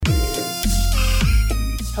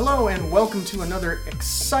Hello and welcome to another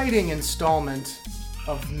exciting installment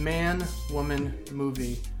of Man, Woman,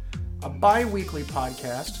 Movie, a bi-weekly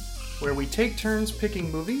podcast where we take turns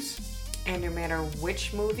picking movies. And no matter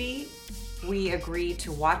which movie, we agree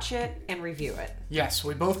to watch it and review it. Yes,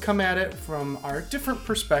 we both come at it from our different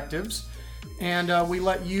perspectives, and we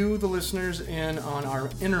let you, the listeners, in on our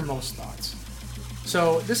innermost thoughts.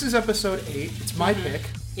 So this is episode 8. It's my pick.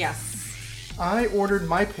 Yes. I ordered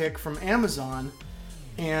my pick from Amazon,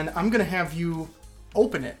 and I'm going to have you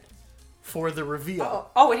open it for the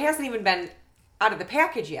reveal. Oh, it hasn't even been out of the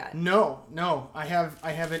package yet. No. I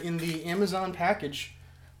have it in the Amazon package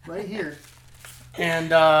right here.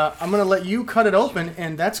 And I'm going to let you cut it open,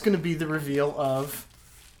 and that's going to be the reveal of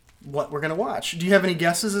what we're going to watch. Do you have any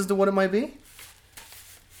guesses as to what it might be?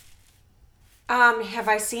 Have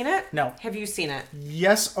I seen it? No. Have you seen it?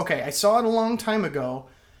 Yes. Okay, I saw it a long time ago,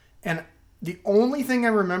 and the only thing I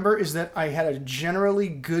remember is that I had a generally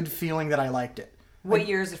good feeling that I liked it. What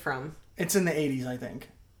year is it from? It's in the 80s, I think.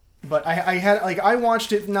 But I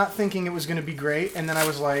watched it not thinking it was going to be great, and then I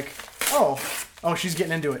was like, oh, she's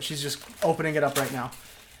getting into it. She's just opening it up right now.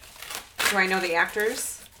 Do I know the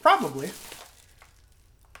actors? Probably.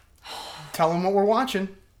 Tell them what we're watching.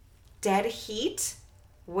 Dead Heat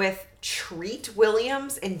with Treat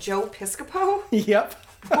Williams and Joe Piscopo? Yep.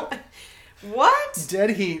 What? Dead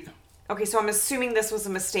Heat. Okay, so I'm assuming this was a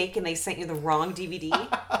mistake and they sent you the wrong DVD.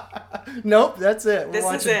 Nope, that's it.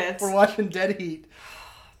 Is it. We're watching Dead Heat.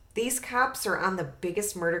 These cops are on the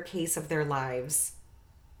biggest murder case of their lives.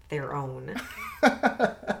 Their own.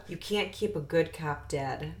 You can't keep a good cop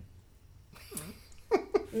dead.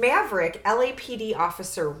 Maverick LAPD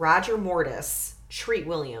officer Roger Mortis, Treat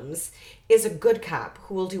Williams, is a good cop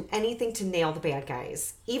who will do anything to nail the bad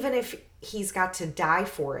guys, even if he's got to die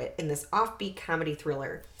for it in this offbeat comedy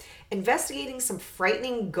thriller. Investigating some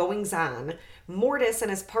frightening goings-on, Mortis and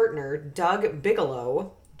his partner, Doug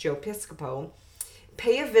Bigelow, Joe Piscopo,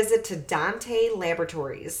 pay a visit to Dante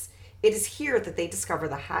Laboratories. It is here that they discover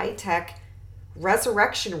the high-tech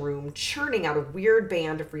resurrection room churning out a weird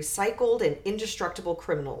band of recycled and indestructible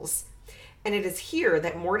criminals. And it is here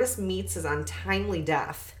that Mortis meets his untimely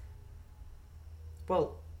death.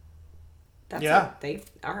 Well, that's it.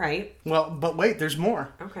 All right. Well, but wait, there's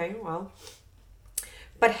more. Okay, well.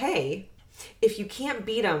 But hey, if you can't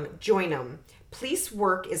beat 'em, join 'em. Police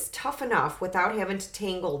work is tough enough without having to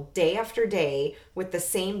tangle day after day with the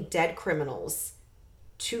same dead criminals.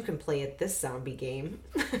 Two can play at this zombie game.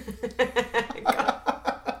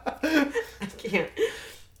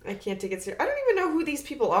 I can't take it serious. I don't even know who these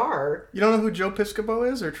people are. You don't know who Joe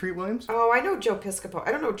Piscopo is or Treat Williams? Oh, I know Joe Piscopo.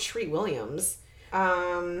 I don't know Treat Williams.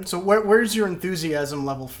 So where's your enthusiasm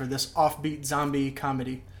level for this offbeat zombie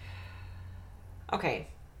comedy? Okay.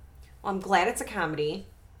 Well, I'm glad it's a comedy.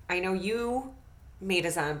 I know you made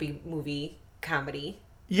a zombie movie comedy.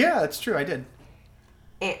 Yeah, that's true. I did.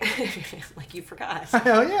 And, like you forgot.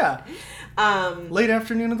 Oh, yeah. Late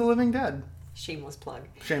Afternoon of the Living Dead. Shameless plug.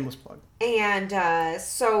 Shameless plug. And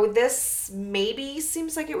so this maybe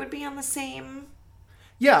seems like it would be on the same...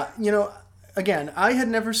 Yeah, again, I had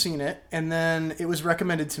never seen it, and then it was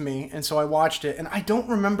recommended to me, and so I watched it, and I don't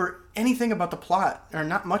remember anything about the plot, or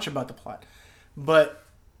not much about the plot. But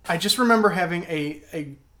I just remember having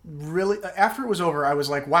a really... After it was over, I was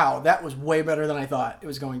like, wow, that was way better than I thought it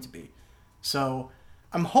was going to be. So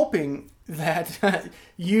I'm hoping that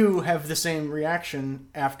you have the same reaction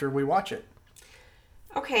after we watch it.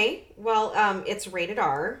 Okay, well, it's rated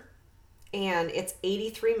R, and it's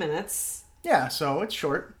 83 minutes. Yeah, so it's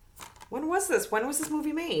short. When was this? When was this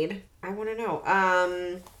movie made? I want to know.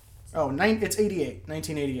 It's 88,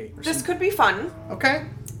 1988. This could be fun. Okay.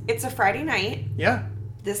 It's a Friday night. Yeah.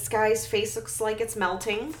 This guy's face looks like it's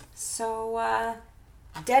melting. So,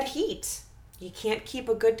 Dead Heat. You can't keep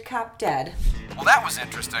a good cop dead. Well, that was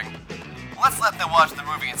interesting. Let's let them watch the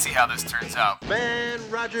movie and see how this turns out. Man,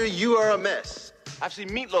 Roger, you are a mess. I've seen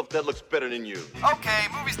Meatloaf that looks better than you. Okay,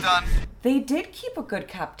 movie's done. They did keep a good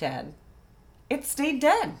cop dead. It stayed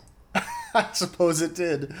dead. I suppose it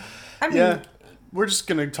did. I mean... Yeah. We're just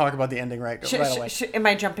going to talk about the ending right away. Am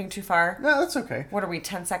I jumping too far? No, that's okay. What are we,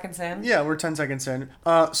 10 seconds in? Yeah, we're 10 seconds in.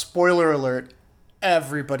 Spoiler alert.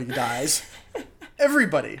 Everybody dies.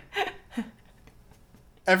 Everybody.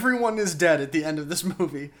 Everyone is dead at the end of this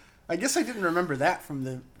movie. I guess I didn't remember that from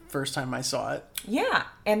the first time I saw it. Yeah,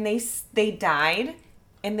 and they died,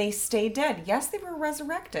 and they stayed dead. Yes, they were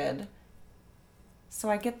resurrected. So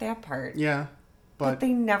I get that part. Yeah. But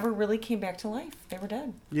they never really came back to life. They were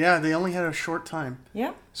dead. Yeah, they only had a short time.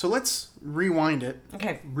 Yeah. So let's rewind it.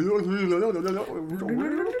 Okay. The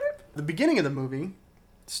beginning of the movie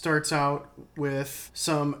starts out with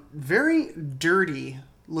some very dirty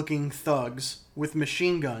looking thugs with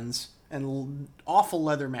machine guns and awful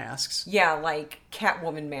leather masks. Yeah, like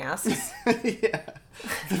Catwoman masks. Yeah.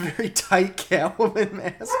 The very tight Catwoman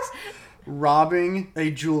masks. Robbing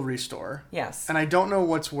a jewelry store. Yes. And I don't know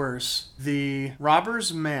what's worse, the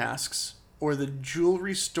robbers' masks or the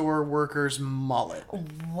jewelry store workers' mullet.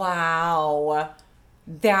 Wow.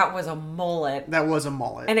 That was a mullet. That was a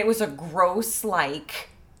mullet. And it was a gross, like,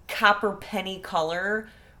 copper penny color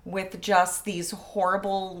with just these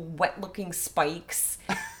horrible, wet-looking spikes.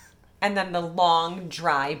 And then the long,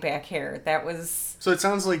 dry back hair. That was... So it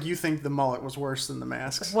sounds like you think the mullet was worse than the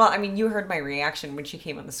masks. Well, I mean, you heard my reaction when she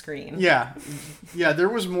came on the screen. Yeah. Yeah, there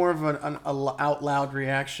was more of an out loud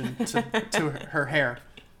reaction to her hair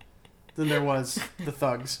than there was the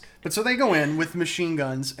thugs. But so they go in with machine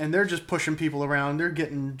guns, and they're just pushing people around. They're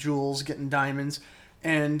getting jewels, getting diamonds.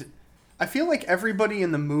 And I feel like everybody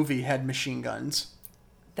in the movie had machine guns.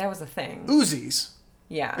 That was a thing. Uzis.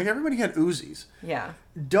 Yeah. Like, everybody had Uzis. Yeah.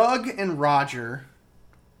 Doug and Roger,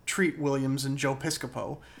 Treat Williams and Joe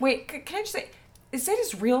Piscopo. Wait, can I just say, is that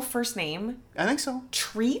his real first name? I think so.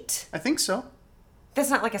 Treat? I think so. That's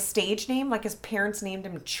not like a stage name? Like his parents named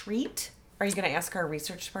him Treat? Are you going to ask our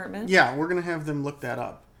research department? Yeah, we're going to have them look that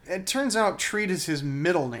up. It turns out Treat is his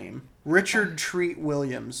middle name. Richard Treat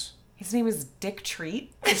Williams. His name is Dick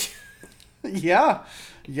Treat? Yeah.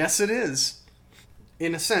 Yes, it is.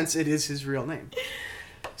 In a sense, it is his real name.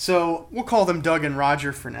 So we'll call them Doug and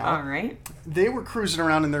Roger for now. All right. They were cruising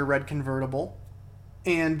around in their red convertible,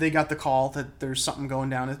 and they got the call that there's something going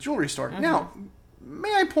down at the jewelry store. Mm-hmm. Now,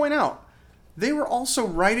 may I point out, they were also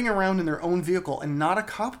riding around in their own vehicle and not a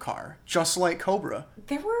cop car, just like Cobra.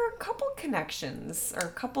 There were a couple connections or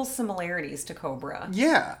a couple similarities to Cobra.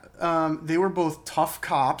 Yeah. They were both tough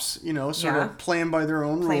cops, sort of playing by their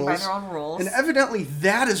own rules. Playing by their own rules. And evidently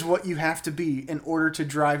that is what you have to be in order to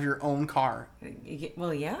drive your own car.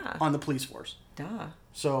 Well, yeah. On the police force. Duh.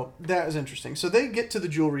 So that is interesting. So they get to the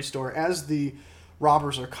jewelry store as the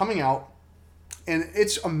robbers are coming out, and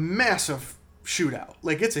it's a massive shootout.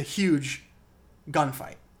 Like, it's a huge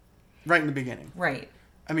gunfight right in the beginning. Right.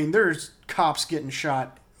 I mean, there's cops getting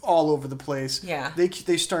shot all over the place. Yeah.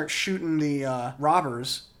 They start shooting the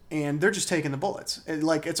robbers, and they're just taking the bullets.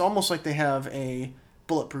 It's almost like they have a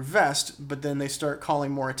bulletproof vest, but then they start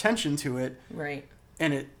calling more attention to it. Right.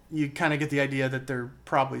 And you kind of get the idea that they're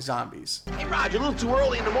probably zombies. Hey, Roger, a little too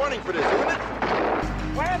early in the morning for this, isn't it?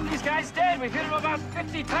 Why aren't these guys dead? We've hit them about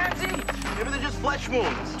 50 times each. Maybe they're just flesh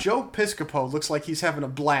wounds. Joe Piscopo looks like he's having a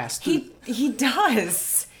blast. He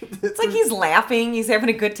does. It's like he's laughing. He's having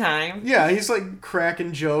a good time. Yeah, he's like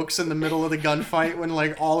cracking jokes in the middle of the gunfight when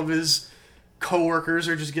like all of his coworkers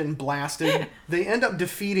are just getting blasted. They end up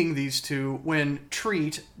defeating these two when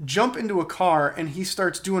Treat jump into a car and he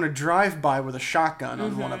starts doing a drive-by with a shotgun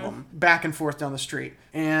on one of them, back and forth down the street.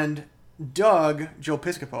 And Doug, Joe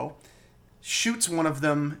Piscopo, shoots one of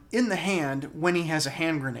them in the hand when he has a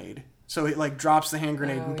hand grenade. So he like drops the hand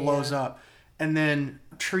grenade and blows up. And then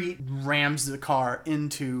Treat rams the car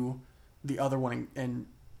into the other one and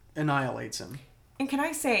annihilates him. And can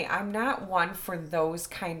I say, I'm not one for those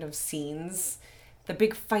kind of scenes. The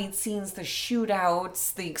big fight scenes, the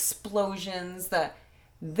shootouts, the explosions,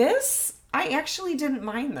 This, I actually didn't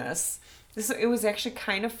mind this. It was actually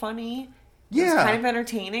kind of funny. Yeah. It was kind of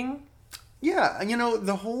entertaining. Yeah,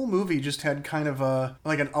 the whole movie just had kind of a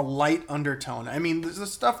light undertone. I mean, the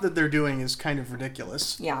stuff that they're doing is kind of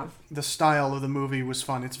ridiculous. Yeah. The style of the movie was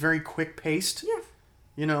fun. It's very quick-paced.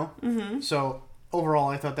 Yeah. Mm-hmm. So, overall,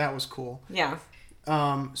 I thought that was cool. Yeah.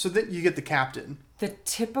 So then you get the captain. The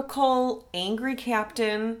typical angry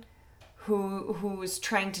captain who's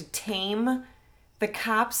trying to tame the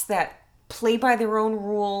cops that play by their own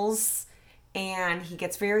rules, and he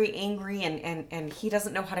gets very angry and he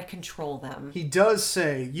doesn't know how to control them. He does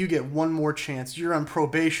say, you get one more chance. You're on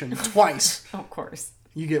probation twice. Of course.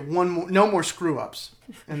 You get no more screw-ups.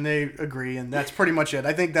 And they agree, and that's pretty much it.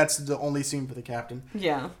 I think that's the only scene for the captain.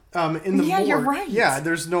 Yeah. In the you're right. Yeah,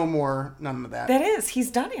 there's none of that. That is.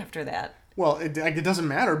 He's done after that. Well, it doesn't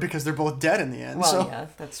matter because they're both dead in the end. Well, yeah,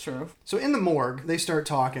 that's true. So in the morgue, they start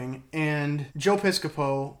talking, and Joe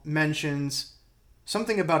Piscopo mentions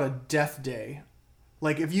something about a death day.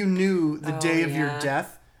 Like, if you knew the day of your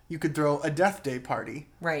death, you could throw a death day party.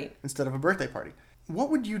 Right. Instead of a birthday party. What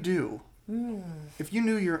would you do if you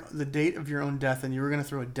knew the date of your own death and you were going to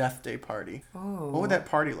throw a death day party? Oh. What would that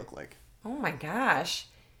party look like? Oh my gosh.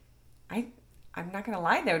 I'm not going to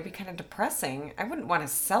lie, that would be kind of depressing. I wouldn't want to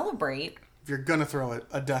celebrate. If you're going to throw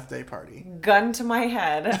a death day party. Gun to my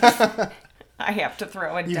head. I have to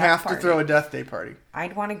throw a death party. You have to throw a death day party.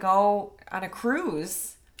 I'd want to go on a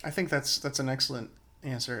cruise. I think that's an excellent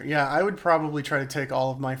answer. Yeah, I would probably try to take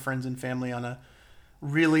all of my friends and family on a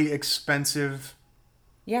really expensive...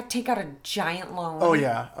 Yeah, take out a giant loan. Oh,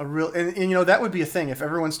 yeah. And you know, that would be a thing. If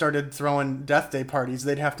everyone started throwing death day parties,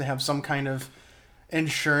 they'd have to have some kind of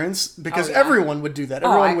insurance because everyone would do that.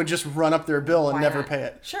 Everyone would just run up their bill and never pay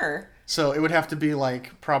it. Sure. So it would have to be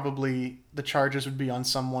like probably the charges would be on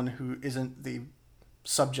someone who isn't the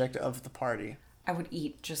subject of the party. I would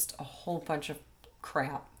eat just a whole bunch of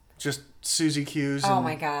crap. Just Suzy Q's. Oh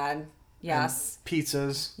my God. Yes.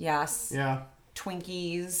 Pizzas. Yes. Yeah.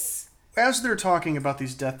 Twinkies. As they're talking about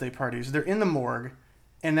these death day parties, they're in the morgue,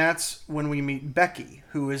 and that's when we meet Becky,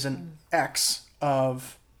 who is an ex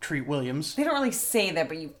of Treat Williams. They don't really say that,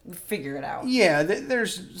 but you figure it out. Yeah,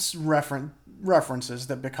 there's references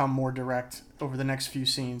that become more direct over the next few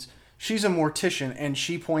scenes. She's a mortician, and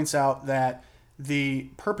she points out that the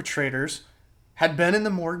perpetrators had been in the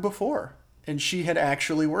morgue before, and she had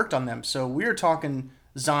actually worked on them. So we're talking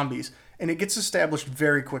zombies. And it gets established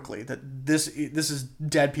very quickly that this is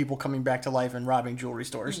dead people coming back to life and robbing jewelry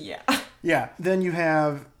stores. Yeah. Yeah. Then you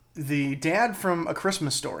have the dad from A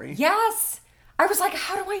Christmas Story. Yes. I was like,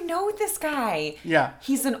 how do I know this guy? Yeah.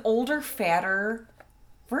 He's an older, fatter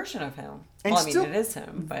version of him. And well, I mean, still it is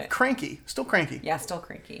him, but... Cranky. Still cranky. Yeah, still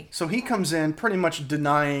cranky. So he comes in pretty much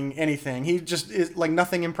denying anything. He just is like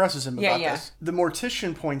nothing impresses him about this. The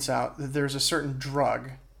mortician points out that there's a certain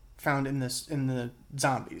drug found in the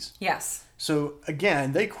zombies. Yes. So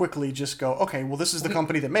again, they quickly just go, okay, well, this is the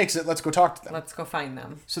company that makes it. Let's go talk to them. Let's go find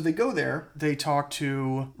them. So they go there. They talk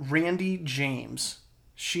to Randy James.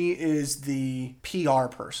 She is the PR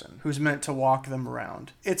person who's meant to walk them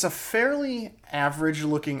around. It's a fairly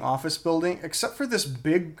average-looking office building, except for this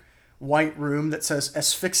big white room that says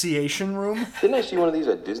asphyxiation room. Didn't I see one of these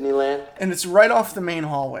at Disneyland? And it's right off the main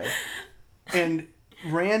hallway. And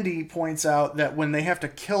Randy points out that when they have to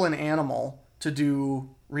kill an animal to do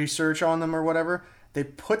research on them or whatever, they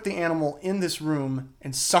put the animal in this room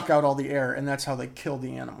and suck out all the air, and that's how they kill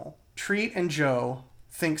the animal. Treat and Joe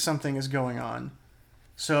think something is going on.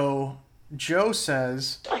 So Joe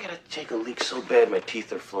says, I gotta take a leak so bad my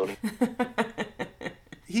teeth are floating.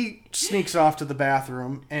 He sneaks off to the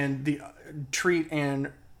bathroom, and the Treat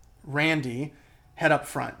and Randy head up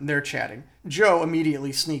front, and they're chatting. Joe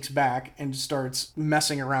immediately sneaks back and starts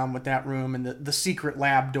messing around with that room and the secret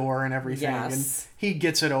lab door and everything. Yes. And he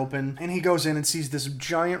gets it open, and he goes in and sees this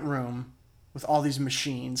giant room with all these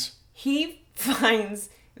machines. He finds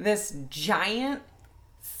this giant,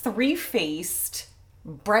 three-faced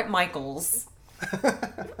Bret Michaels.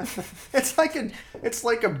 It's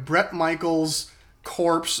like a Bret Michaels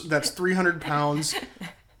corpse that's 300 pounds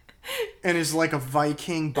and is like a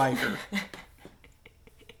Viking biker.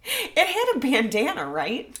 It had a bandana,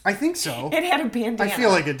 right? I think so. It had a bandana. I feel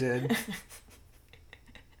like it did.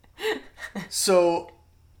 So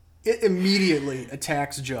it immediately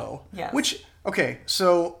attacks Joe. Yes. Which, okay,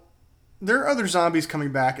 so there are other zombies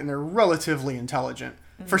coming back and they're relatively intelligent.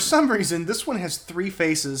 Mm-hmm. For some reason, this one has 3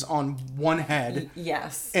 faces on one head.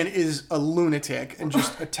 Yes. And is a lunatic and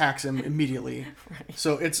just attacks him immediately. Right.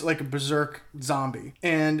 So it's like a berserk zombie.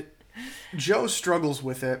 And Joe struggles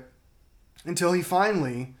with it until he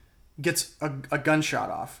finally gets a gunshot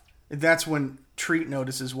off. That's when Treat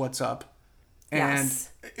notices what's up. And yes.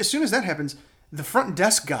 As soon as that happens, the front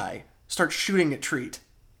desk guy starts shooting at Treat.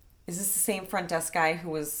 Is this the same front desk guy who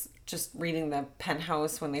was just reading the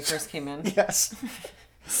Penthouse when they first came in? Yes.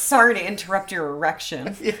 Sorry to interrupt your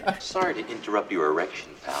erection. Yeah. Sorry to interrupt your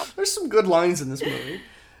erection, pal. There's some good lines in this movie.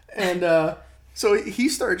 And so he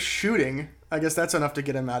starts shooting. I guess that's enough to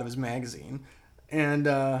get him out of his magazine.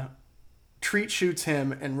 And Treat shoots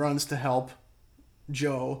him and runs to help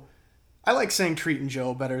Joe. I like saying Treat and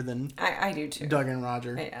Joe better than I do too. Doug and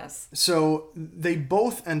Roger. Yes. So they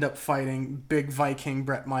both end up fighting big Viking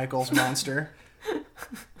Bret Michaels monster.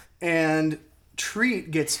 And Treat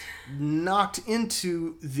gets knocked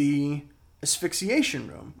into the asphyxiation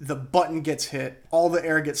room. The button gets hit. All the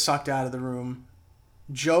air gets sucked out of the room.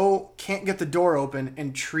 Joe can't get the door open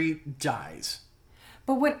and Treat dies.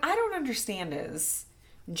 But what I don't understand is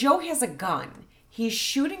Joe has a gun. He's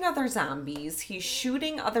shooting other zombies. He's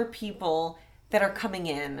shooting other people that are coming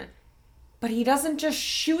in. But he doesn't just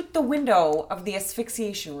shoot the window of the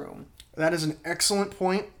asphyxiation room. That is an excellent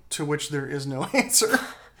point to which there is no answer.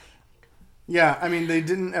 Yeah, I mean, they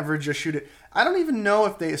didn't ever just shoot it. I don't even know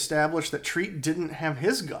if they established that Treat didn't have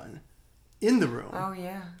his gun in the room. Oh,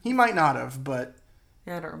 yeah. He might not have, but...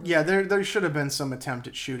 I don't remember. Yeah, there should have been some attempt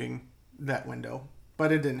at shooting that window.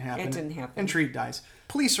 But it didn't happen. It didn't happen. And Treat dies.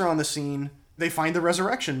 Police are on the scene. They find the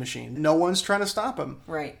resurrection machine. No one's trying to stop him.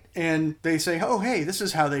 Right. And they say, oh, hey, this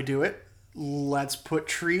is how they do it. let's put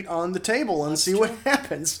Treat on the table and see what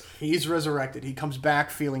happens. He's resurrected. He comes back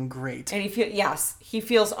feeling great. And he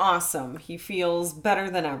feels awesome. He feels better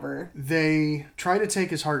than ever. They try to take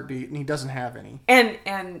his heartbeat, and he doesn't have any.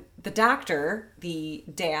 And the doctor, the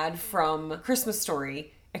dad from Christmas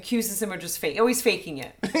Story, accuses him of just always faking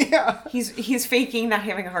it. Yeah. He's faking not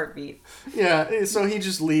having a heartbeat. Yeah, so he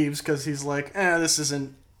just leaves because he's like, this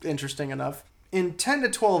isn't interesting enough. In 10 to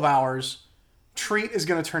 12 hours, Treat is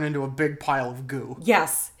going to turn into a big pile of goo.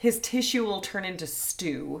 Yes, his tissue will turn into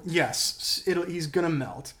stew. Yes, he's going to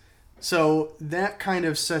melt. So that kind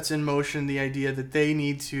of sets in motion the idea that they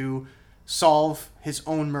need to solve his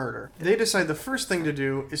own murder. They decide the first thing to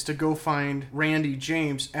do is to go find Randy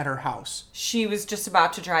James at her house. She was just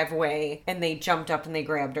about to drive away, and they jumped up and they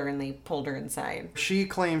grabbed her and they pulled her inside. She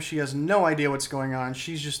claims she has no idea what's going on.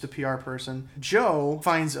 She's just the PR person. Joe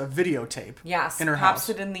finds a videotape in her house. Pops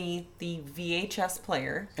it in the VHS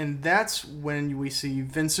player. And that's when we see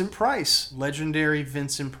Vincent Price, legendary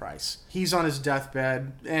Vincent Price. He's on his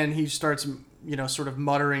deathbed, and he starts, sort of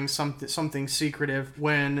muttering something secretive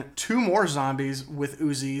when two more zombies with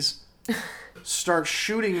Uzis start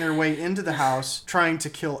shooting their way into the house, trying to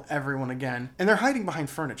kill everyone again. And they're hiding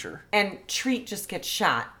behind furniture. And Treat just gets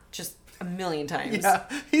shot just a million times. Yeah,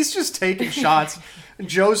 he's just taking shots.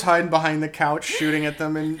 Joe's hiding behind the couch shooting at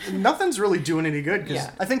them, and nothing's really doing any good. Because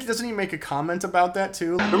I think, doesn't he make a comment about that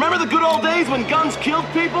too? Remember the good old days when guns killed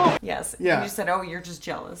people? Yes. Yeah. And you said, oh, you're just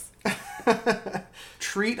jealous.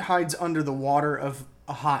 Treat hides under the water of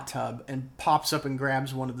a hot tub and pops up and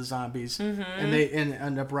grabs one of the zombies, and they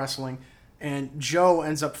end up wrestling. And Joe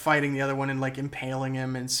ends up fighting the other one and like impaling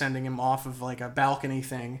him and sending him off of like a balcony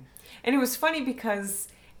thing. And it was funny because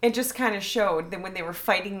it just kind of showed that when they were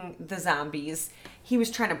fighting the zombies, he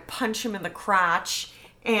was trying to punch him in the crotch.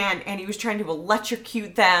 And he was trying to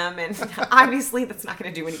electrocute them, and obviously that's not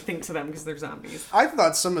going to do anything to them because they're zombies. I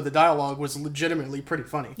thought some of the dialogue was legitimately pretty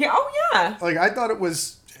funny. Yeah, oh yeah. Like, I thought it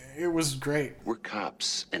was great. We're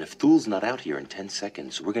cops, and if Thul's not out here in 10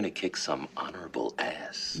 seconds, we're gonna kick some honorable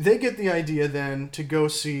ass. They get the idea then to go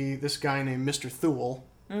see this guy named Mr. Thule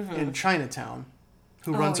in Chinatown,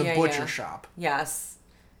 who runs a butcher shop. Yes.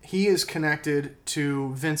 He is connected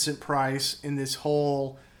to Vincent Price in this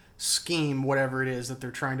whole scheme, whatever it is that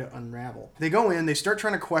they're trying to unravel. They go in, they start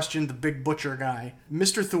trying to question the big butcher guy.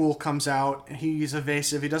 Mr. Thule comes out, he's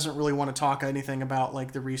evasive, he doesn't really want to talk anything about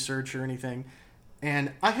like the research or anything.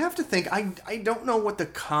 And I have to think, I don't know what the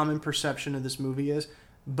common perception of this movie is,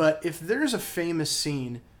 but if there's a famous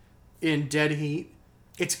scene in Dead Heat,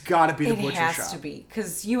 it's got to be the butcher shop. It has to be,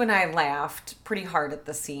 because you and I laughed pretty hard at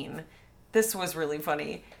the scene. This was really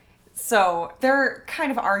funny. So they're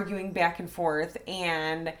kind of arguing back and forth,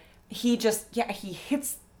 and he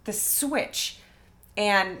hits the switch,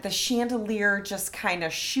 and the chandelier just kind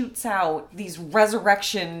of shoots out these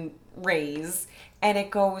resurrection rays, and it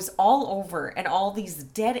goes all over, and all these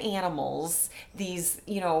dead animals, these,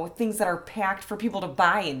 things that are packed for people to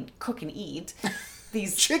buy and cook and eat.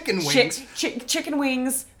 These chicken wings. Chicken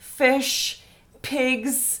wings, fish,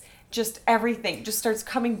 pigs, just everything just starts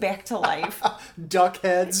coming back to life. Duck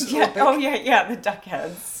heads. Yeah. Oh, yeah, the duck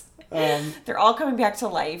heads. They're all coming back to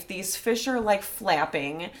life. These fish are like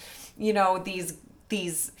flapping.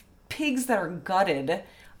 These pigs that are gutted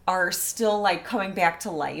are still like coming back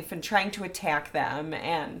to life and trying to attack them.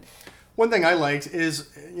 And one thing I liked is,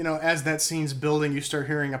 as that scene's building, you start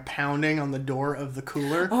hearing a pounding on the door of the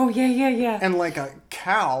cooler. Oh, yeah. And like a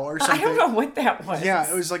cow or something. I don't know what that was. Yeah,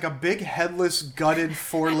 it was like a big headless, gutted,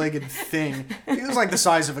 four-legged thing. It was like the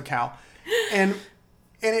size of a cow. And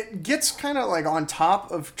it gets kind of like on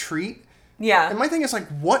top of Treat. Yeah. And my thing is like,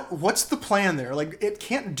 what's the plan there? Like, it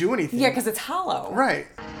can't do anything. Yeah, because it's hollow. Right.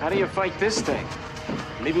 How do you fight this thing?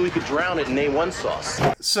 Maybe we could drown it in A1 sauce.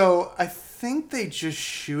 So I think they just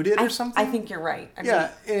shoot it or something. I think you're right. And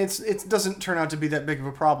it doesn't turn out to be that big of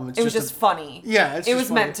a problem. It was just funny. Yeah, it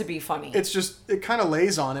was meant to be funny. It's just, it kind of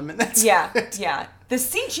lays on him, and that's it. Yeah. The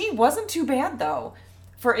CG wasn't too bad though,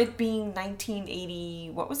 for it being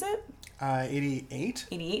 1980. What was it? 88.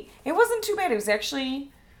 88. It wasn't too bad. It was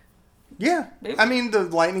actually. Yeah, I mean the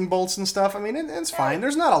lightning bolts and stuff. I mean it's fine.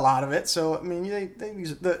 There's not a lot of it, so I mean they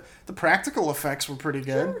use the practical effects were pretty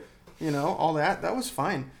good. Sure. All that was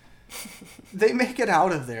fine. They make it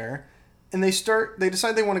out of there, and they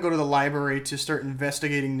decide they want to go to the library to start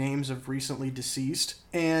investigating names of recently deceased,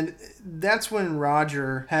 and that's when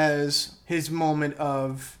Roger has his moment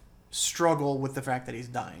of struggle with the fact that he's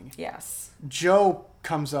dying. Yes. Joe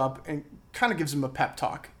comes up and kind of gives him a pep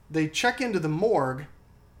talk. They check into the morgue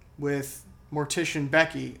with Mortician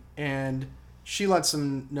Becky, and she lets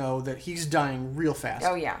him know that he's dying real fast.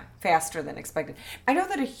 Oh, yeah. Faster than expected. I know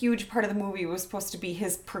that a huge part of the movie was supposed to be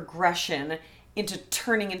his progression into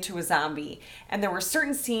turning into a zombie. And there were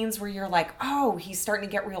certain scenes where you're like, oh, he's starting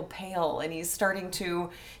to get real pale and he's starting to,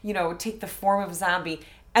 take the form of a zombie.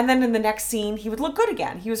 And then in the next scene, he would look good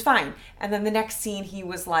again. He was fine. And then the next scene, he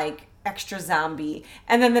was like extra zombie.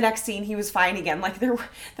 And then the next scene, he was fine again. Like there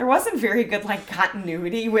wasn't very good like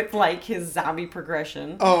continuity with like his zombie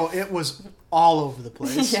progression. Oh, it was all over the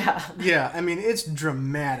place. Yeah. Yeah, I mean, it's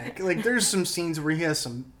dramatic. Like there's some scenes where he has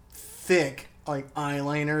some thick like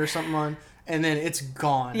eyeliner or something on, and then it's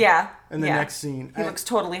gone. Yeah. In the next scene. He looks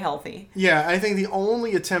totally healthy. Yeah, I think the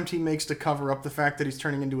only attempt he makes to cover up the fact that he's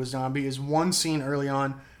turning into a zombie is one scene early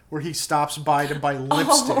on where he stops by to buy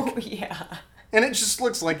lipstick. Oh, yeah. And it just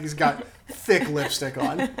looks like he's got thick lipstick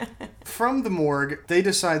on. From the morgue, they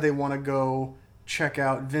decide they want to go check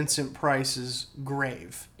out Vincent Price's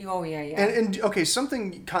grave. Oh, yeah, yeah. And okay,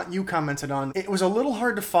 something you commented on, it was a little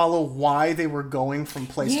hard to follow why they were going from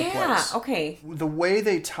place to place. Yeah, okay. The way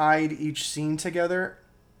they tied each scene together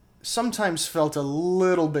sometimes felt a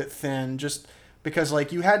little bit thin, just because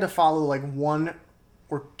like you had to follow like one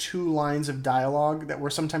or two lines of dialogue that were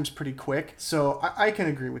sometimes pretty quick. So I can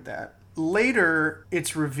agree with that. Later,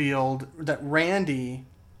 it's revealed that Randy,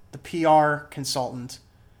 the PR consultant,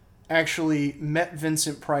 actually met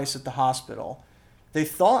Vincent Price at the hospital. They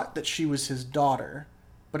thought that she was his daughter,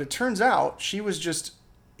 but it turns out she was just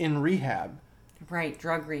in rehab. Right,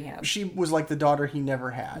 drug rehab. She was like the daughter he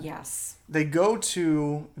never had. Yes. They go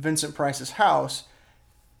to Vincent Price's house,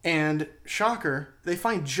 and shocker, they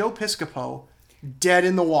find Joe Piscopo dead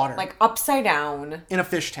in the water. Like upside down. In a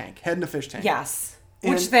fish tank. Head in a fish tank. Yes.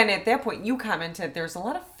 Which then at that point you commented there's a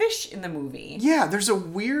lot of fish in the movie. Yeah, there's a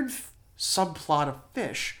weird subplot of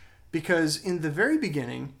fish. Because in the very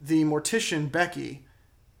beginning, the mortician, Becky,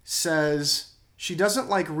 says she doesn't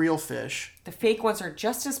like real fish. The fake ones are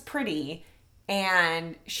just as pretty,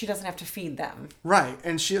 and she doesn't have to feed them. Right,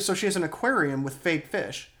 and she has an aquarium with fake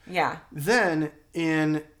fish. Yeah. Then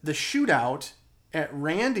in the shootout at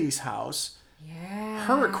Randy's house,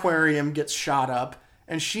 her aquarium gets shot up,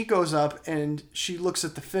 and she goes up and she looks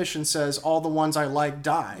at the fish and says, all the ones I like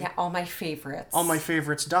die. Yeah, all my favorites. All my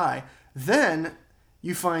favorites die. Then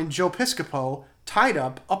you find Joe Piscopo tied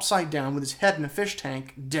up, upside down, with his head in a fish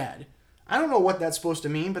tank, dead. I don't know what that's supposed to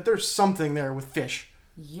mean, but there's something there with fish.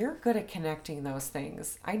 You're good at connecting those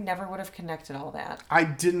things. I never would have connected all that. I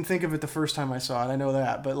didn't think of it the first time I saw it, I know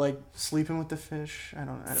that. But, like, sleeping with the fish, I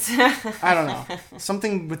don't know.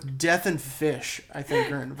 Something with death and fish, I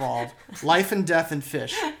think, are involved. Life and death and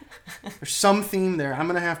fish. There's some theme there. I'm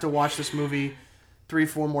going to have to watch this movie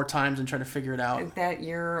 3-4 more times and try to figure it out. That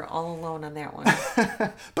you're all alone on that one.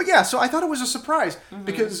 But yeah, so I thought it was a surprise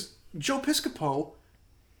because Joe Piscopo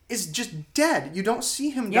is just dead. You don't see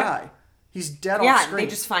him die. He's dead off screen. Yeah, they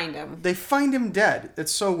just find him. They find him dead.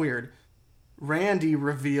 It's so weird. Randy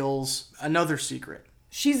reveals another secret.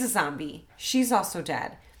 She's a zombie. She's also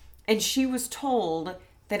dead. And she was told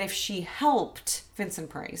that if she helped Vincent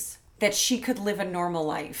Price, that she could live a normal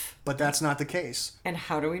life. But that's not the case. And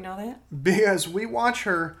how do we know that? Because we watch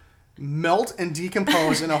her melt and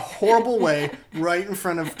decompose in a horrible way right in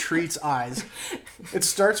front of Treat's eyes. It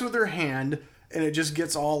starts with her hand, and it just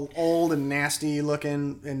gets all old and nasty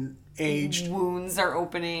looking and aged. Wounds are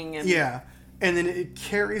opening. And... Yeah. And then it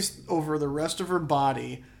carries over the rest of her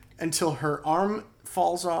body until her arm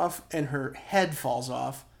falls off and her head falls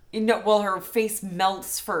off. Well, her face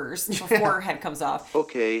melts first before her head comes off.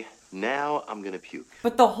 Okay, now I'm gonna puke.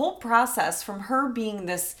 But the whole process from her being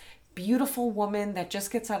this beautiful woman that just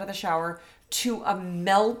gets out of the shower to a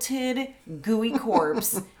melted, gooey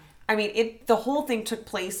corpse... I mean, the whole thing took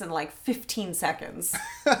place in like 15 seconds.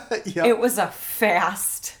 Yep. It was a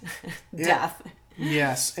fast death.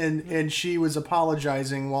 Yes, and she was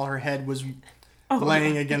apologizing while her head was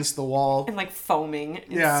laying against the wall. And like foaming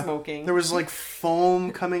and smoking. There was like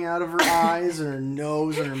foam coming out of her eyes and her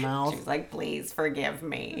nose and her mouth. She's like, please forgive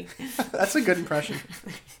me. That's a good impression.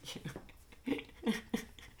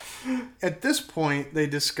 At this point, they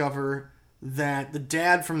discover that the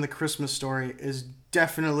dad from the Christmas Story is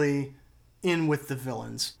definitely in with the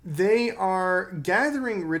villains. They are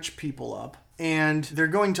gathering rich people up, and they're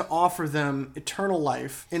going to offer them eternal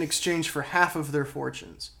life in exchange for half of their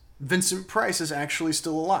fortunes. Vincent Price is actually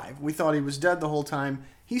still alive. We thought he was dead the whole time.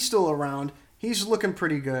 He's still around. He's looking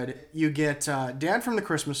pretty good. You get Dad from the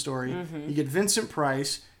Christmas Story. Mm-hmm. You get Vincent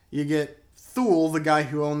Price. You get Thule, the guy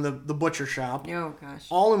who owned the butcher shop. Oh, gosh.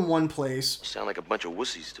 All in one place. Sound like a bunch of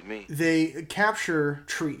wussies to me. They capture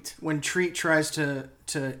Treat when Treat tries to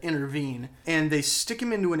intervene, and they stick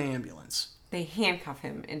him into an ambulance. They handcuff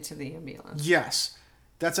him into the ambulance. Yes.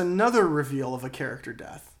 That's another reveal of a character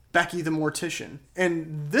death. Becky the Mortician.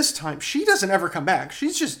 And this time, she doesn't ever come back.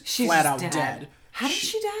 She's just flat out dead. How did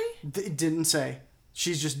she die? It didn't say.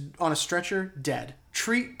 She's just on a stretcher, dead.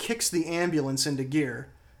 Treat kicks the ambulance into gear,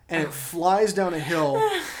 and it flies down a hill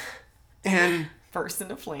and bursts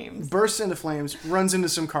into flames, runs into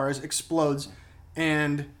some cars, explodes,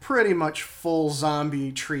 and pretty much full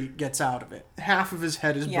zombie Treat gets out of it. Half of his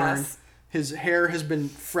head is burned. His hair has been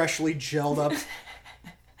freshly gelled up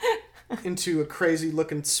into a crazy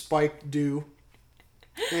looking spiked dew.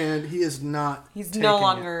 And he is not. He's no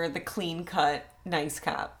longer the clean cut nice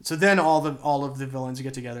cop. So then all of the villains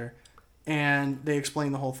get together and they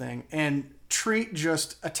explain the whole thing. And Treat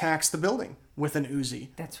just attacks the building with an Uzi.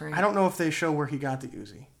 That's right. I don't know if they show where he got the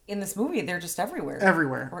Uzi. In this movie, they're just everywhere.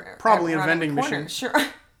 Everywhere. Probably a vending machine. Sure.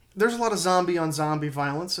 There's a lot of zombie on zombie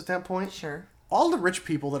violence at that point. Sure. All the rich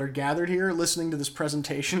people that are gathered here listening to this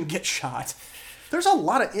presentation get shot. There's a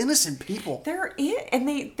lot of innocent people. And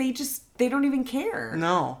they don't even care.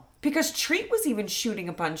 No. Because Treat was even shooting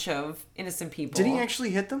a bunch of innocent people. Did he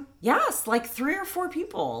actually hit them? Yes, like 3 or 4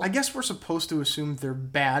 people. I guess we're supposed to assume they're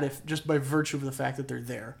bad if just by virtue of the fact that they're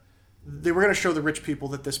there. They were going to show the rich people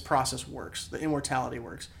that this process works, the immortality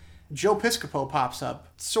works. Joe Piscopo pops up,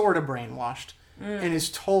 sort of brainwashed, and is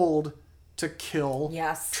told to kill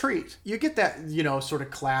Treat. You get that, sort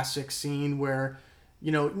of classic scene where,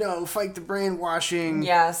 no, fight the brainwashing.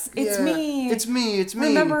 Yes, it's me. It's me.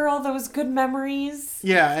 Remember all those good memories?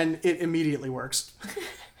 Yeah, and it immediately works.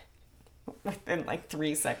 Within like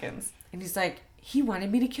 3 seconds. And he's like, he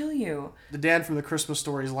wanted me to kill you. The dad from the Christmas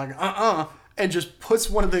Story is like, and just puts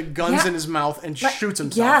one of the guns in his mouth and shoots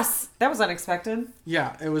himself. Yes, that was unexpected.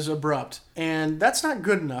 Yeah, it was abrupt. And that's not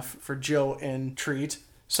good enough for Joe and Treat,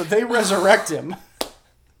 so they resurrect him.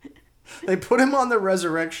 They put him on the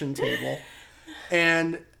resurrection table,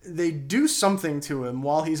 and they do something to him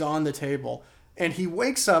while he's on the table, and he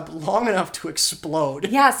wakes up long enough to explode.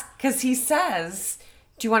 Yes, because he says,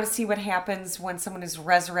 do you want to see what happens when someone is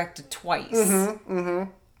resurrected twice?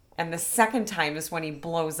 Mm-hmm. And the second time is when he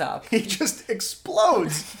blows up. He just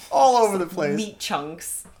explodes all over the place. Meat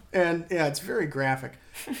chunks. And yeah, it's very graphic.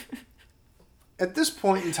 At this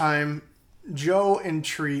point in time, Joe and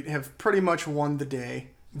Treat have pretty much won the day.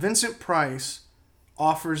 Vincent Price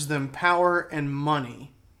offers them power and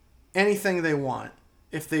money, anything they want,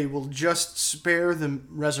 if they will just spare the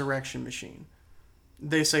resurrection machine.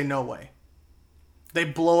 They say no way. They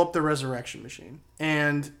blow up the resurrection machine.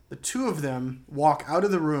 And the two of them walk out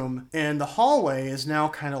of the room, and the hallway is now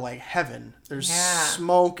kind of like heaven. There's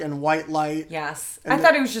smoke and white light. Yes. I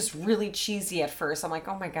thought it was just really cheesy at first. I'm like,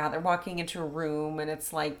 oh my God, they're walking into a room, and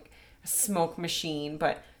it's like a smoke machine.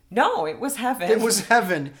 But no, it was heaven. It was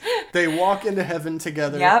heaven. They walk into heaven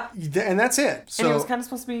together. Yep. And that's it. So, and it was kind of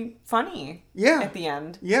supposed to be funny at the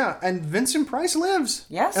end. Yeah, and Vincent Price lives.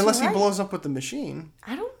 Yes, unless he blows up with the machine.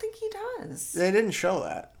 I don't think he does. They didn't show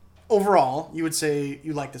that. Overall, you would say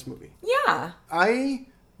you like this movie. Yeah. I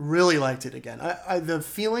really liked it again. The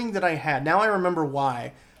feeling that I had, now I remember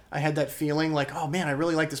why I had that feeling like, oh man, I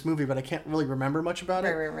really like this movie, but I can't really remember much about it.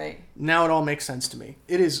 Right. Now it all makes sense to me.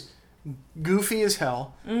 It is goofy as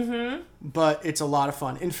hell, but it's a lot of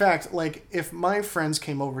fun. In fact, like if my friends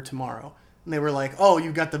came over tomorrow and they were like, "Oh,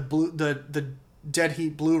 you got the Dead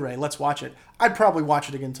Heat Blu-ray, let's watch it," I'd probably watch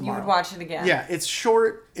it again tomorrow. You would watch it again. Yeah, it's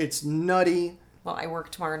short, it's nutty. Well, I work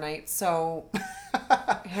tomorrow night, so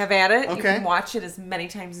have at it. Okay. You can watch it as many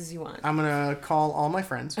times as you want. I'm gonna call all my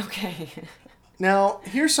friends. Okay. Now,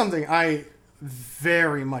 here's something I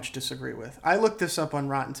very much disagree with. I looked this up on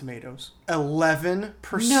Rotten Tomatoes.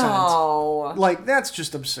 11%. No. Like, that's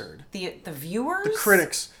just absurd. The viewers? The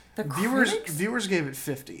critics. The Viewers gave it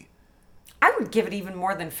 50. I would give it even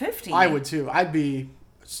more than 50. I would too. I'd be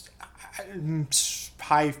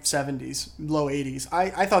high 70s, low 80s.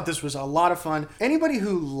 I thought this was a lot of fun. Anybody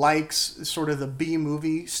who likes sort of the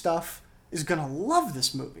B-movie stuff is gonna love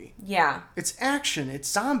this movie. Yeah. It's action, it's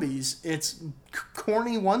zombies, it's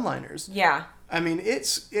corny one-liners. Yeah. I mean,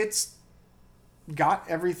 it's got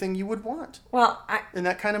everything you would want. Well, in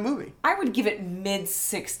that kind of movie. I would give it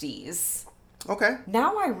mid-60s. Okay.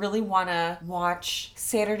 Now I really want to watch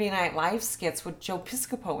Saturday Night Live skits with Joe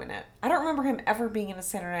Piscopo in it. I don't remember him ever being in a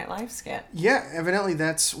Saturday Night Live skit. Yeah, evidently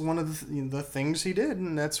that's one of the things he did,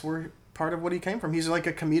 and that's where part of what he came from. He's like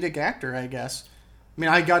a comedic actor, I guess. I mean,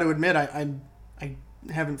 I got to admit, I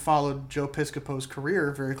haven't followed Joe Piscopo's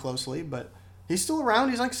career very closely, but he's still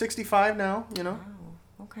around. He's like 65 now, you know?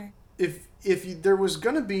 Oh, okay. If there was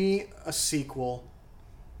going to be a sequel,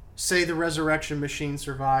 say the Resurrection Machine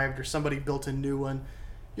survived or somebody built a new one,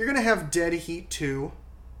 you're going to have Dead Heat 2,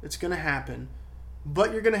 It's going to happen.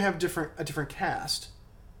 But you're going to have a different cast.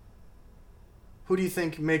 Who do you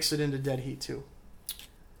think makes it into Dead Heat 2?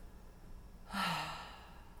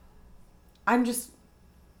 I'm just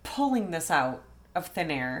pulling this out of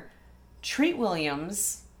thin air. Treat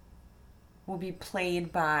Williams will be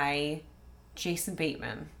played by Jason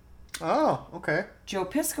Bateman. Oh, okay. Joe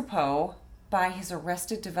Piscopo by his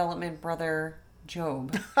Arrested Development brother,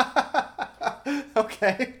 Job.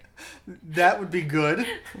 Okay. That would be good.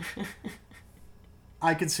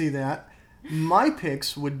 I could see that. My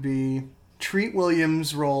picks would be Treat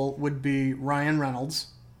Williams' role would be Ryan Reynolds.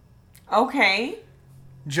 Okay.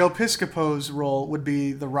 Joe Piscopo's role would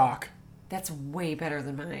be The Rock. That's way better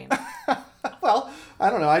than mine. Well, I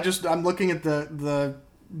don't know. I'm looking at the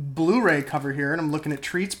Blu-ray cover here, and I'm looking at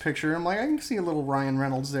Treat's picture. I'm like, I can see a little Ryan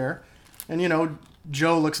Reynolds there. And,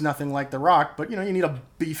 Joe looks nothing like The Rock, but, you need a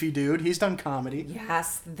beefy dude. He's done comedy.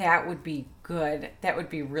 Yes, that would be good. That would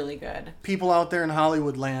be really good. People out there in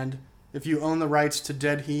Hollywood land, if you own the rights to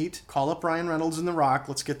Dead Heat, call up Ryan Reynolds and The Rock.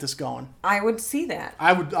 Let's get this going. I would see that.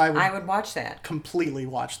 I would watch that. Completely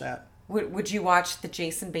watch that. Would you watch the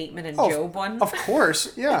Jason Bateman and Job one? Of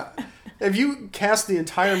course, yeah. If you cast the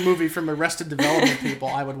entire movie from Arrested Development people,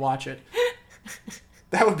 I would watch it.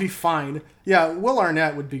 That would be fine. Yeah, Will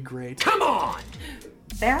Arnett would be great. Come on!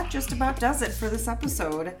 That just about does it for this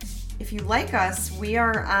episode. If you like us, we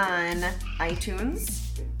are on iTunes,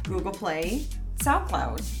 Google Play,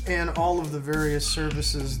 SoundCloud. And all of the various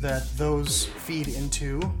services that those feed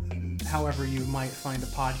into, however you might find a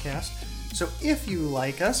podcast. So if you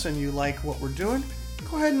like us and you like what we're doing,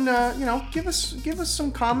 go ahead and, give us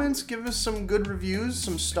some comments, give us some good reviews,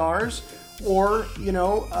 some stars, or,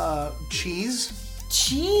 cheese.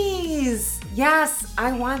 Cheese! Yes,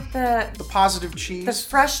 I want the positive cheese. The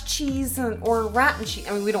fresh cheese or rotten cheese.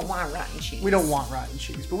 I mean, we don't want rotten cheese. We don't want rotten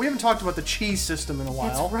cheese, but we haven't talked about the cheese system in a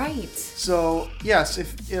while. That's right. So, yes,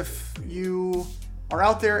 if you are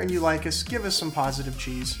out there and you like us, give us some positive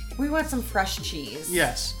cheese. We want some fresh cheese.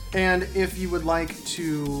 Yes. And if you would like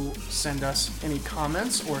to send us any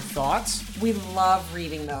comments or thoughts, we love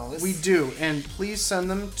reading those. We do. And please send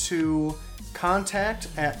them to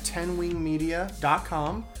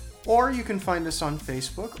contact@tenwingmedia.com, or you can find us on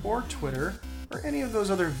Facebook or Twitter or any of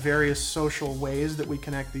those other various social ways that we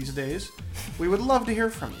connect these days. We would love to hear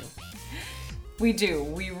from you. We do.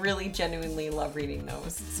 We really genuinely love reading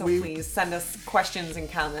those. So please send us questions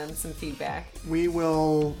and comments and feedback. We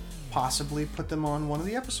will possibly put them on one of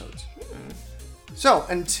the episodes. So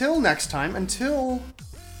until next time, until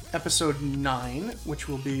episode 9, which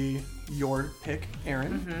will be your pick,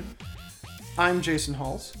 Aaron. I'm Jason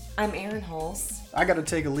Hulse. I'm Aaron Hulse. I gotta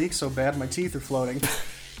take a leak so bad my teeth are floating.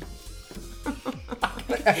 I'm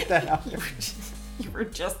gonna edit that out. You were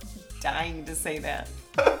just dying to say that.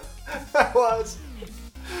 I was.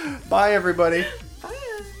 Bye, everybody.